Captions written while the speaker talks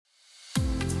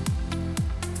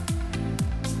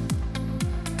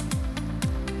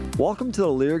Welcome to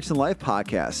the Lyrics in Life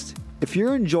podcast. If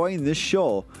you're enjoying this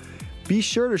show, be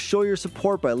sure to show your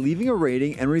support by leaving a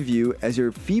rating and review, as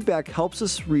your feedback helps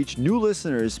us reach new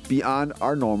listeners beyond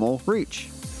our normal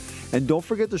reach. And don't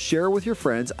forget to share with your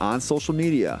friends on social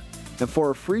media. And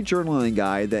for a free journaling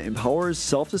guide that empowers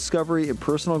self-discovery and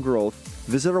personal growth,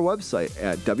 visit our website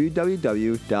at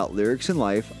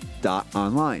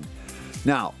www.lyricsinlife.online.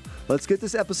 Now, let's get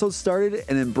this episode started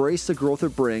and embrace the growth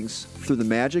it brings through the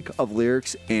magic of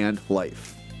lyrics and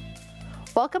life.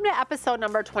 Welcome to episode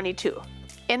number 22.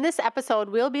 In this episode,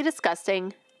 we'll be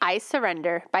discussing I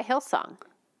Surrender by Hillsong.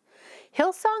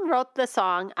 Hillsong wrote the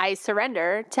song I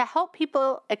Surrender to help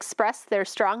people express their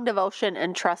strong devotion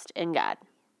and trust in God.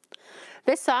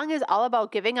 This song is all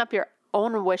about giving up your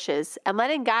own wishes and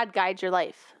letting God guide your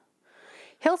life.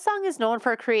 Hillsong is known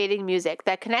for creating music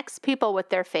that connects people with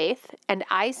their faith, and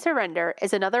I Surrender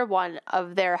is another one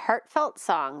of their heartfelt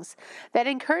songs that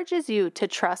encourages you to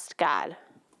trust God.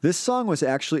 This song was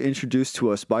actually introduced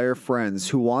to us by our friends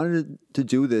who wanted to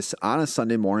do this on a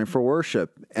Sunday morning for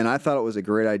worship, and I thought it was a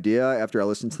great idea after I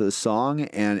listened to the song,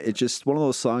 and it's just one of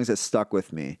those songs that stuck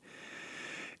with me.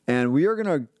 And we are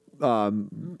going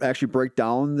to actually break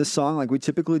down this song like we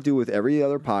typically do with every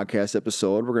other podcast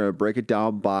episode. We're going to break it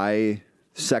down by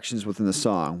sections within the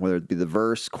song, whether it be the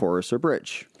verse, chorus, or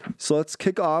bridge. So let's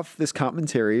kick off this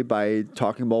commentary by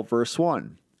talking about verse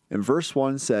 1. And verse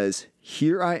 1 says,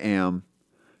 "Here I am,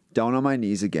 down on my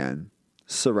knees again,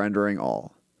 surrendering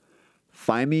all.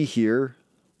 Find me here,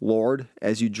 Lord,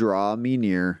 as you draw me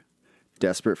near,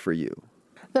 desperate for you."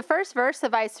 The first verse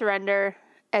of I Surrender,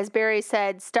 as Barry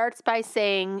said, starts by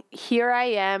saying, "Here I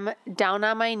am, down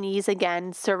on my knees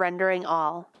again, surrendering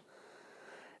all."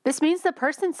 This means the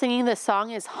person singing this song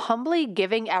is humbly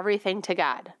giving everything to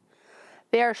God.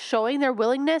 They are showing their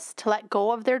willingness to let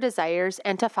go of their desires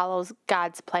and to follow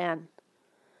God's plan.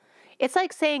 It's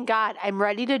like saying, "God, I'm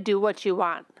ready to do what you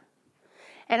want."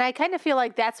 And I kind of feel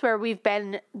like that's where we've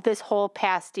been this whole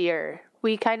past year.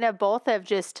 We kind of both have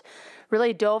just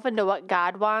really dove into what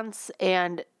God wants,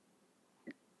 and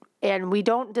we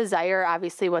don't desire,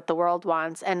 obviously, what the world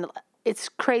wants. And it's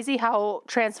crazy how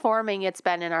transforming it's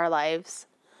been in our lives.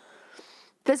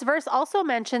 This verse also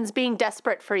mentions being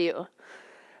desperate for you.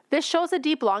 This shows a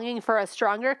deep longing for a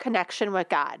stronger connection with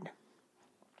God.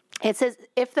 It says,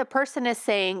 if the person is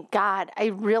saying, "God, I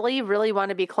really, really want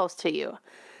to be close to you.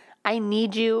 I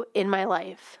need you in my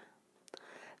life."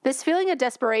 This feeling of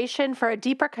desperation for a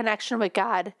deeper connection with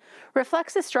God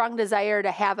reflects a strong desire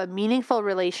to have a meaningful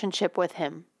relationship with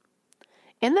Him.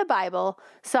 In the Bible,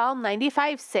 Psalm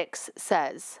 95:6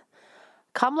 says,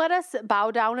 "Come, let us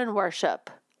bow down and worship.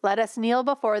 Let us kneel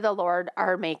before the Lord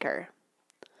our Maker."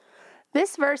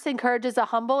 This verse encourages a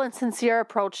humble and sincere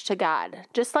approach to God,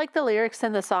 just like the lyrics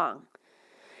in the song.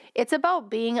 It's about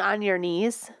being on your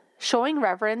knees, showing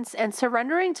reverence, and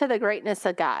surrendering to the greatness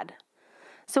of God.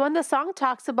 So when the song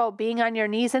talks about being on your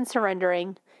knees and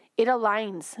surrendering, it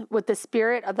aligns with the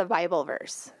spirit of the Bible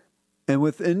verse. And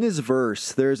within this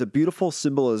verse, there is a beautiful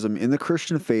symbolism in the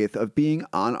Christian faith of being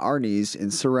on our knees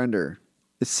in surrender.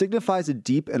 It signifies a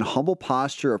deep and humble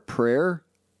posture of prayer,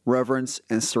 reverence,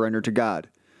 and surrender to God.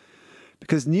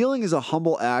 Because kneeling is a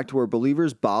humble act where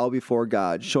believers bow before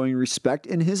God, showing respect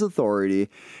in His authority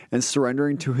and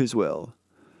surrendering to His will.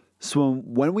 So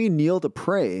when we kneel to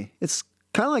pray, it's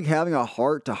kind of like having a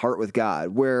heart-to-heart with God,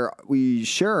 where we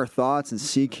share our thoughts and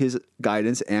seek His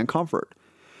guidance and comfort.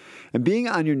 And being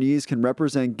on your knees can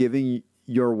represent giving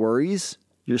your worries,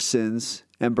 your sins,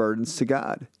 and burdens to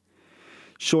God,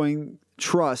 showing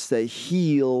trust that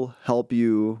He'll help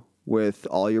you with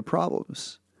all your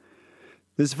problems.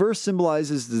 This verse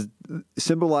symbolizes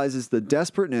the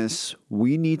desperateness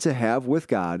we need to have with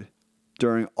God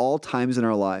during all times in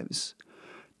our lives,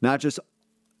 not just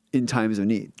in times of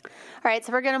need. All right,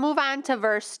 so we're going to move on to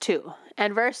verse 2.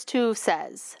 And verse 2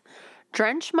 says,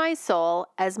 "Drench my soul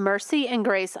as mercy and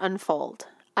grace unfold.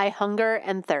 I hunger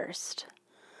and thirst.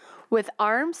 With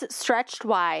arms stretched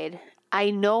wide, I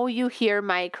know you hear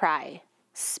my cry.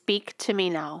 Speak to me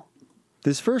now."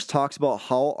 This verse talks about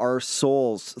how our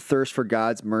souls thirst for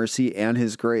God's mercy and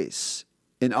His grace.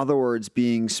 In other words,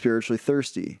 being spiritually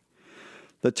thirsty.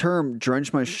 The term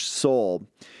 "drench my soul"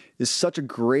 is such a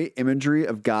great imagery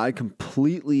of God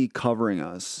completely covering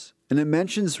us. And it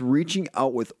mentions reaching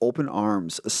out with open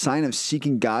arms, a sign of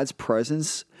seeking God's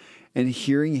presence and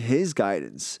hearing His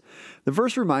guidance. The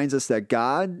verse reminds us that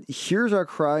God hears our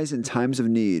cries in times of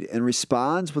need and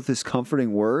responds with His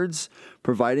comforting words,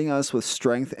 providing us with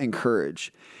strength and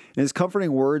courage. And his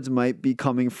comforting words might be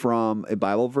coming from a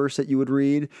Bible verse that you would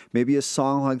read, maybe a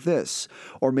song like this,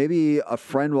 or maybe a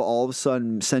friend will all of a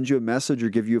sudden send you a message or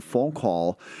give you a phone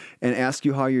call and ask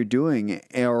you how you're doing,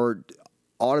 or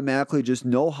automatically just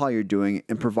know how you're doing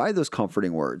and provide those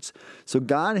comforting words. So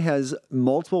God has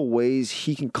multiple ways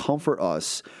he can comfort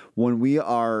us when we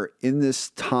are in this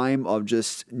time of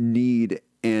just need,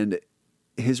 and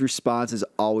his response is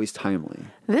always timely.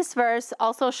 This verse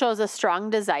also shows a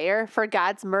strong desire for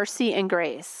God's mercy and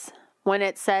grace. When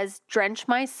it says, "Drench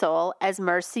my soul as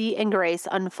mercy and grace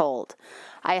unfold,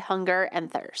 I hunger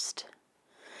and thirst."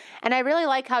 And I really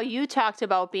like how you talked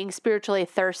about being spiritually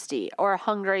thirsty or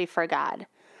hungry for God.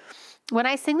 When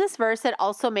I sing this verse, it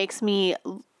also makes me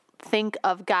think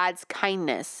of God's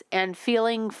kindness and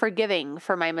feeling forgiving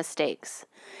for my mistakes.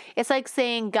 It's like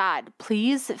saying, "God,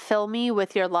 please fill me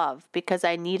with your love because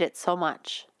I need it so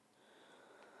much."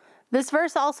 This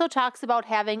verse also talks about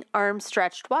having arms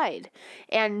stretched wide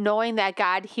and knowing that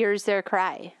God hears their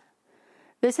cry.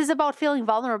 This is about feeling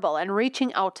vulnerable and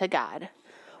reaching out to God.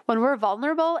 When we're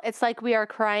vulnerable, it's like we are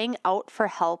crying out for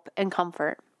help and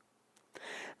comfort.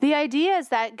 The idea is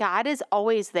that God is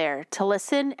always there to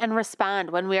listen and respond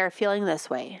when we are feeling this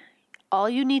way. All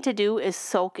you need to do is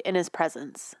soak in his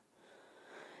presence.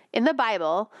 In the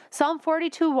Bible, Psalm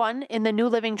 42:1 in the New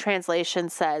Living Translation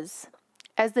says,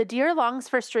 "As the deer longs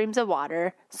for streams of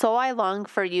water, so I long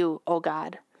for you, O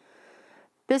God."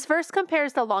 This verse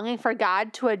compares the longing for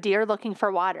God to a deer looking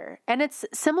for water, and it's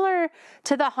similar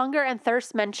to the hunger and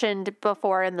thirst mentioned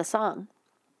before in the song.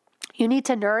 You need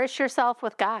to nourish yourself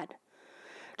with God.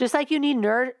 Just like you need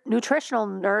nutritional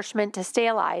nourishment to stay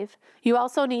alive, you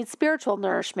also need spiritual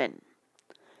nourishment.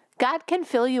 God can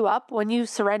fill you up when you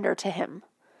surrender to him.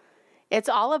 It's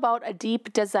all about a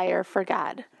deep desire for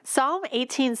God. Psalm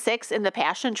 18:6 in the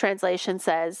Passion Translation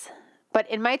says, "But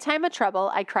in my time of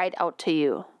trouble I cried out to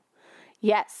you.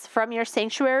 Yes, from your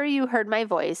sanctuary you heard my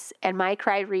voice, and my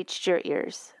cry reached your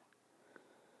ears."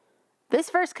 This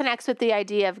verse connects with the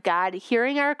idea of God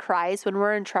hearing our cries when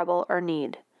we're in trouble or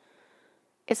need.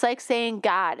 It's like saying,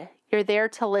 "God, you're there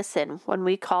to listen when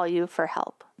we call you for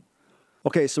help."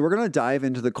 Okay, so we're going to dive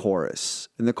into the chorus.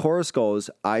 And the chorus goes,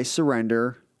 I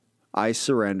surrender, I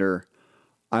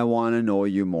want to know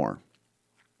you more.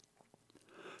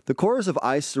 The chorus of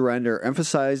I surrender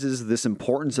emphasizes this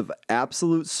importance of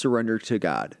absolute surrender to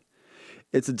God.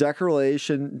 It's a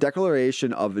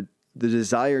declaration of the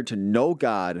desire to know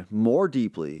God more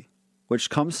deeply, which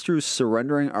comes through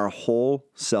surrendering our whole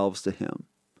selves to him.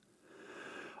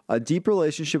 A deep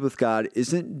relationship with God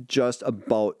isn't just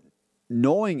about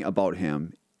knowing about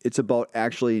him, it's about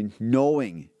actually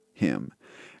knowing him.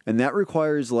 And that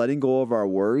requires letting go of our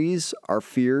worries, our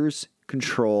fears,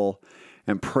 control,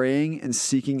 and praying and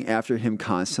seeking after him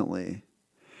constantly.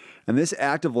 And this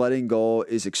act of letting go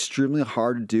is extremely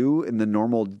hard to do in the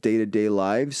normal day-to-day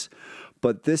lives,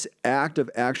 but this act of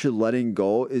actually letting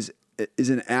go is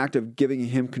an act of giving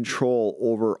him control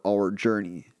over our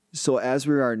journey. So as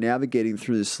we are navigating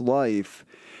through this life,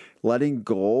 letting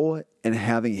go and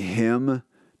having him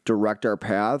direct our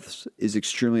paths is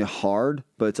extremely hard,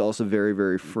 but it's also very,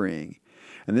 very freeing.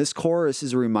 And this chorus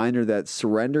is a reminder that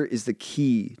surrender is the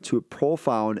key to a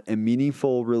profound and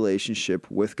meaningful relationship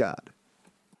with God.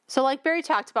 So like Barry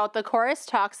talked about, the chorus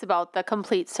talks about the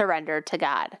complete surrender to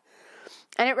God.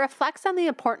 And it reflects on the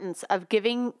importance of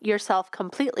giving yourself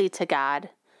completely to God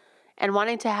and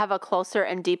wanting to have a closer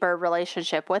and deeper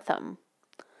relationship with him.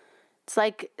 It's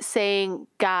like saying,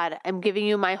 "God, I'm giving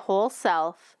you my whole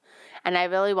self, and I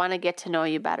really want to get to know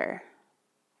you better."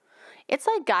 It's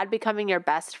like God becoming your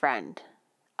best friend.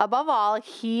 Above all,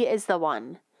 he is the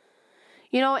one.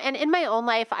 And in my own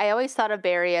life, I always thought of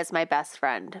Barry as my best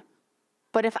friend.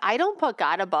 But if I don't put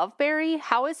God above Barry,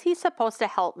 how is he supposed to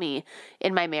help me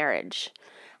in my marriage?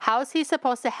 How is he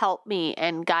supposed to help me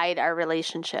and guide our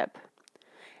relationship?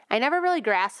 I never really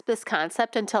grasped this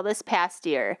concept until this past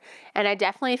year, and I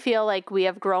definitely feel like we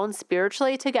have grown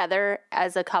spiritually together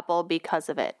as a couple because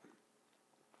of it.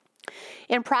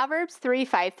 In Proverbs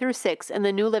 3:5-6 in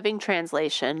the New Living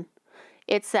Translation,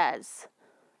 it says,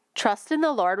 "Trust in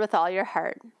the Lord with all your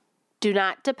heart. Do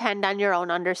not depend on your own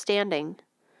understanding.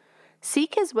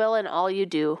 Seek his will in all you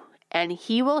do, and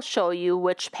he will show you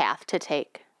which path to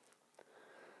take."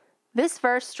 This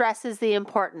verse stresses the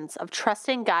importance of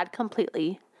trusting God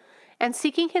completely and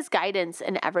seeking his guidance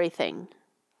in everything.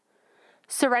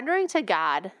 Surrendering to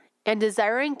God and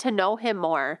desiring to know him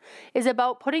more is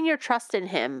about putting your trust in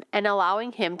him and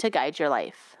allowing him to guide your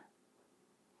life.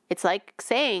 It's like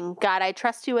saying, "God, I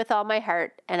trust you with all my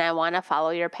heart and I want to follow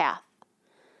your path."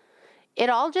 It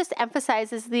all just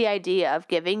emphasizes the idea of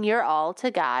giving your all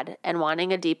to God and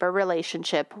wanting a deeper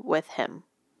relationship with Him.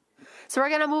 So we're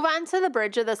going to move on to the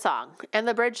bridge of the song. And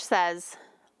the bridge says,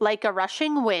 like a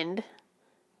rushing wind,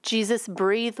 Jesus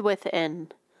breathe within.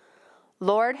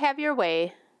 Lord, have your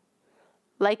way.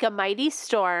 Like a mighty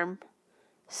storm,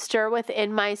 stir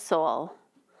within my soul.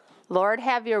 Lord,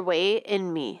 have your way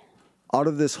in me. Out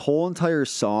of this whole entire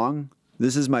song,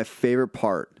 this is my favorite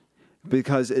part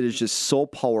because it is just so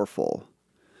powerful.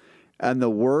 And the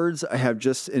words have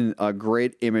just a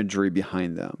great imagery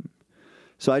behind them.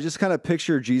 So I just kind of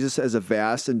picture Jesus as a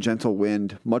vast and gentle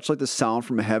wind, much like the sound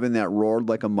from heaven that roared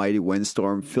like a mighty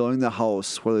windstorm, filling the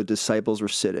house where the disciples were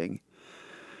sitting.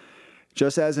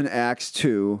 Just as in Acts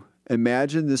 2,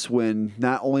 imagine this wind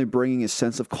not only bringing a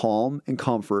sense of calm and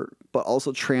comfort, but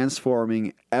also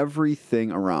transforming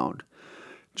everything around,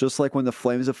 just like when the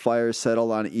flames of fire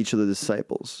settled on each of the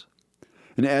disciples.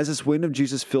 And as this wind of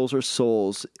Jesus fills our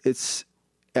souls, it's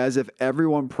as if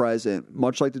everyone present,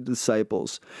 much like the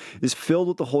disciples, is filled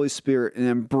with the Holy Spirit and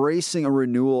embracing a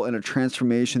renewal and a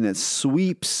transformation that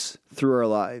sweeps through our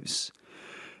lives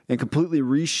and completely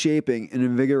reshaping and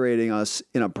invigorating us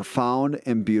in a profound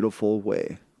and beautiful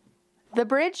way. The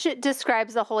bridge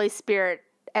describes the Holy Spirit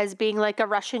as being like a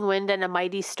rushing wind and a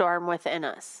mighty storm within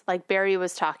us, like Barry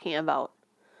was talking about.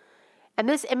 And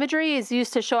this imagery is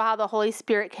used to show how the Holy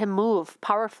Spirit can move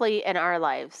powerfully in our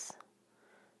lives.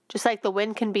 Just like the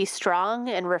wind can be strong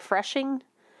and refreshing,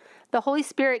 the Holy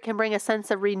Spirit can bring a sense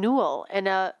of renewal and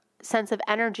a sense of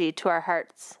energy to our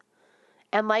hearts.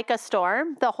 And like a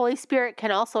storm, the Holy Spirit can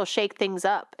also shake things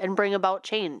up and bring about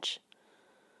change.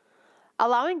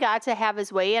 Allowing God to have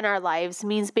His way in our lives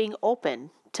means being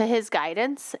open to His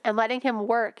guidance and letting Him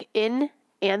work in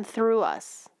and through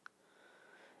us.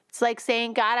 It's like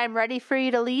saying, God, I'm ready for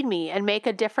you to lead me and make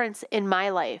a difference in my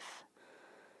life.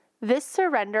 This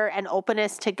surrender and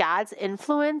openness to God's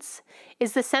influence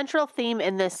is the central theme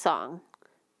in this song.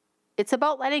 It's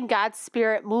about letting God's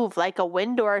Spirit move like a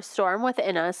wind or a storm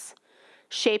within us,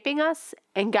 shaping us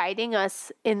and guiding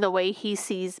us in the way He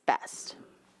sees best.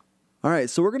 All right,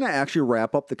 so we're going to actually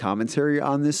wrap up the commentary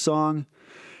on this song.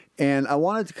 And I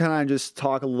wanted to kind of just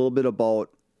talk a little bit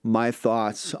about my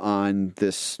thoughts on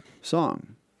this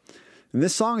song. And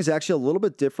this song is actually a little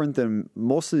bit different than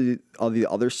most of the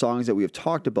other songs that we have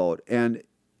talked about. And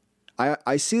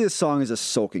I see this song as a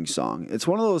soaking song. It's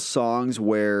one of those songs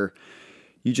where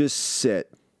you just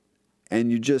sit and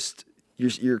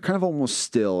you're kind of almost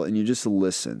still and you just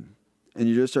listen and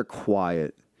you just are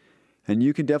quiet. And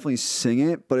you can definitely sing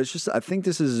it, but I think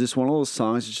this is just one of those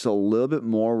songs just a little bit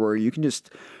more where you can just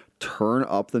turn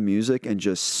up the music and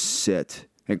just sit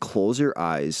and close your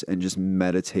eyes and just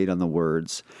meditate on the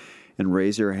words. And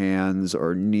raise your hands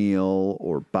or kneel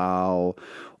or bow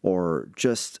or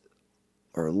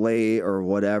lay or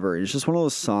whatever. It's just one of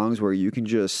those songs where you can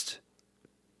just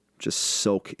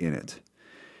soak in it.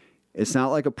 It's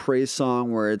not like a praise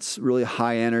song where it's really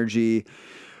high energy,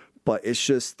 but it's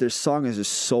just, this song is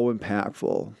just so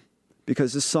impactful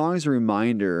because this song is a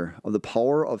reminder of the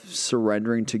power of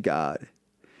surrendering to God.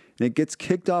 And it gets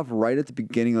kicked off right at the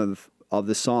beginning of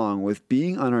the song with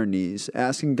being on our knees,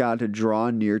 asking God to draw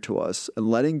near to us and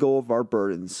letting go of our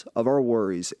burdens, of our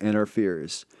worries and our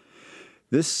fears.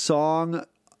 This song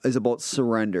is about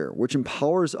surrender, which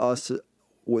empowers us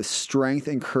with strength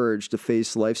and courage to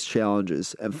face life's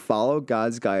challenges and follow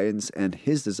God's guidance and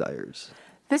His desires.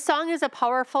 This song is a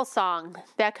powerful song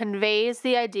that conveys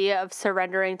the idea of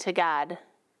surrendering to God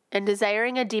and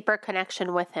desiring a deeper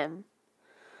connection with Him.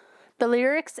 The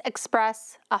lyrics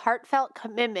express a heartfelt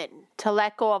commitment to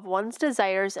let go of one's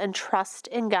desires and trust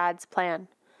in God's plan.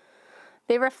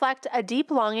 They reflect a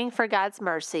deep longing for God's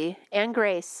mercy and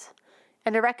grace,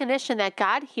 and a recognition that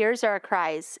God hears our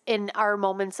cries in our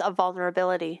moments of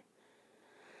vulnerability.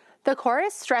 The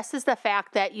chorus stresses the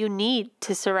fact that you need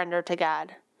to surrender to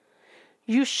God.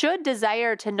 You should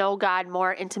desire to know God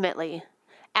more intimately,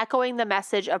 echoing the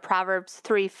message of Proverbs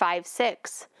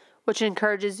 3:5-6, which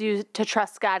encourages you to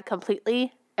trust God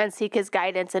completely and seek His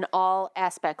guidance in all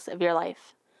aspects of your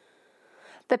life.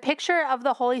 The picture of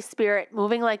the Holy Spirit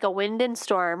moving like a wind and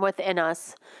storm within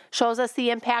us shows us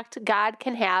the impact God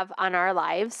can have on our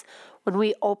lives when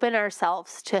we open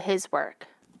ourselves to His work.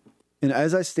 And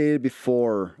as I stated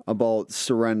before about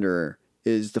surrender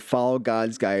is to follow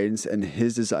God's guidance and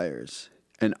His desires.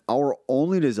 And our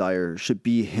only desire should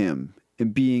be Him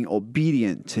and being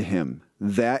obedient to Him.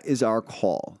 That is our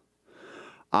call.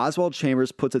 Oswald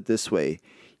Chambers puts it this way: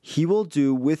 He will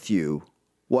do with you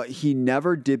what He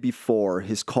never did before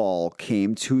His call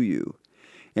came to you.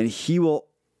 And He will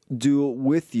do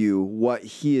with you what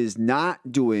He is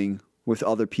not doing with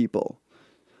other people.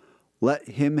 Let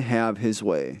him have his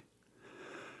way.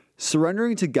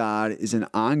 Surrendering to God is an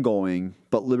ongoing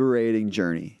but liberating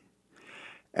journey.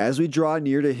 As we draw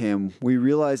near to him, we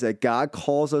realize that God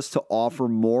calls us to offer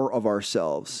more of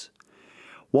ourselves.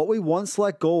 What we once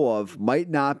let go of might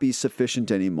not be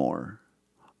sufficient anymore.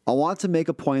 I want to make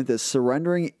a point that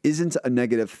surrendering isn't a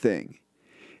negative thing.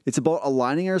 It's about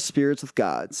aligning our spirits with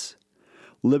God's,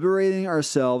 liberating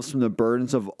ourselves from the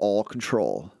burdens of all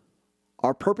control.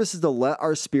 Our purpose is to let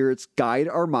our spirits guide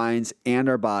our minds and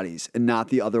our bodies, and not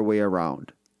the other way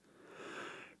around.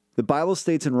 The Bible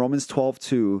states in Romans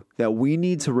 12:2 that we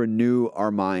need to renew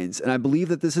our minds, and I believe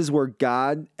that this is where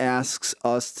God asks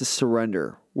us to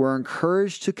surrender. We're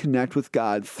encouraged to connect with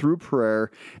God through prayer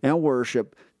and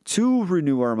worship to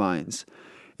renew our minds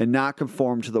and not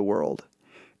conform to the world,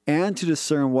 and to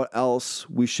discern what else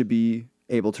we should be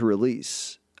able to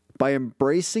release. By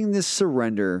embracing this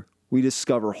surrender, we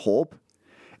discover hope,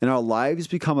 and our lives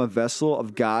become a vessel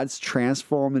of God's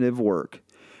transformative work,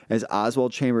 as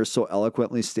Oswald Chambers so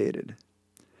eloquently stated.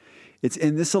 It's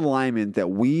in this alignment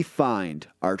that we find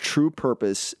our true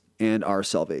purpose and our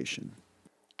salvation.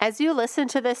 As you listen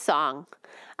to this song,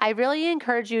 I really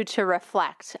encourage you to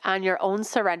reflect on your own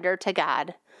surrender to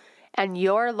God and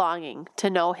your longing to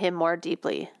know him more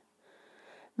deeply.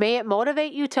 May it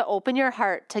motivate you to open your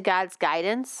heart to God's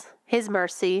guidance, his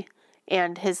mercy,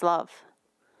 and his love.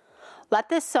 Let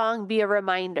this song be a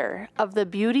reminder of the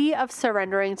beauty of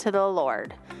surrendering to the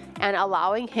Lord and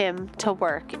allowing him to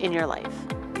work in your life.